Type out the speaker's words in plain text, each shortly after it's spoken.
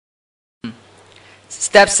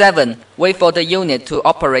Step 7. Wait for the unit to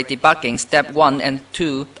operate debugging step 1 and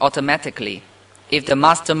 2 automatically. If the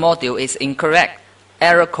master module is incorrect,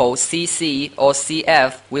 error code CC or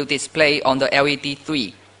CF will display on the LED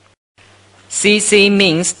 3. CC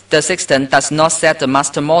means the system does not set the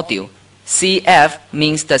master module. CF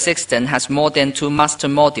means the system has more than 2 master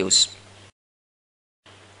modules.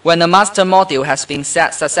 When the master module has been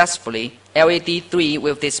set successfully, LED 3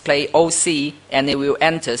 will display OC and it will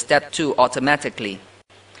enter step 2 automatically.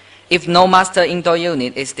 If no master indoor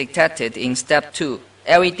unit is detected in step 2,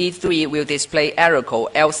 LED 3 will display error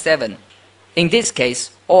code L7. In this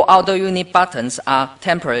case, all outdoor unit buttons are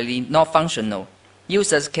temporarily not functional.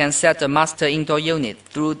 Users can set the master indoor unit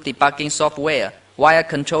through debugging software, wire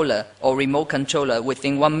controller, or remote controller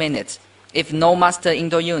within 1 minute. If no master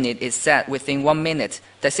indoor unit is set within 1 minute,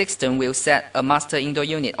 the system will set a master indoor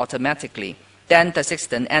unit automatically. Then the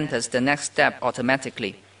system enters the next step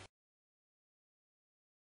automatically.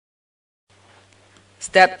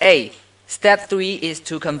 Step A. Step 3 is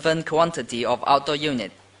to confirm quantity of outdoor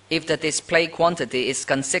unit. If the display quantity is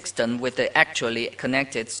consistent with the actually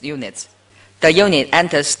connected units, the unit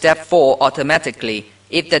enters step 4 automatically.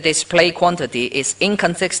 If the display quantity is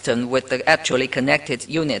inconsistent with the actually connected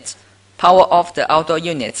units, power off the outdoor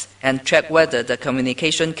units and check whether the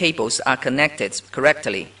communication cables are connected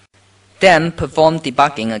correctly. Then perform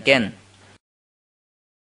debugging again.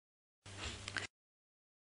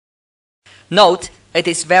 Note, it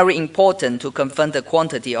is very important to confirm the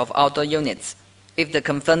quantity of outdoor units. If the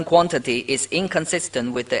confirmed quantity is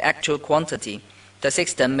inconsistent with the actual quantity, the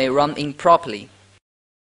system may run improperly.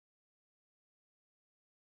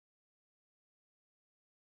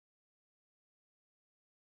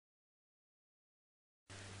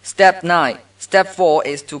 Step 9. Step 4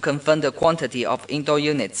 is to confirm the quantity of indoor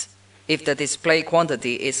units. If the display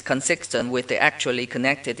quantity is consistent with the actually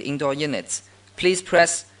connected indoor units, please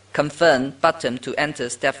press Confirm button to enter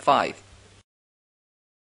step 5.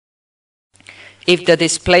 If the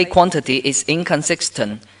display quantity is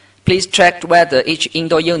inconsistent, please check whether each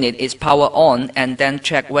indoor unit is power on and then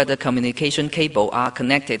check whether communication cables are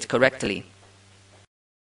connected correctly.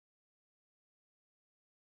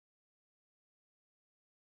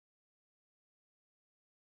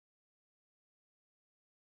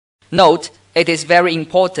 Note, it is very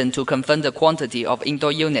important to confirm the quantity of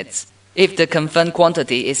indoor units. If the confirmed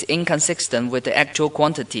quantity is inconsistent with the actual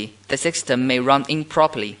quantity, the system may run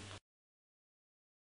improperly.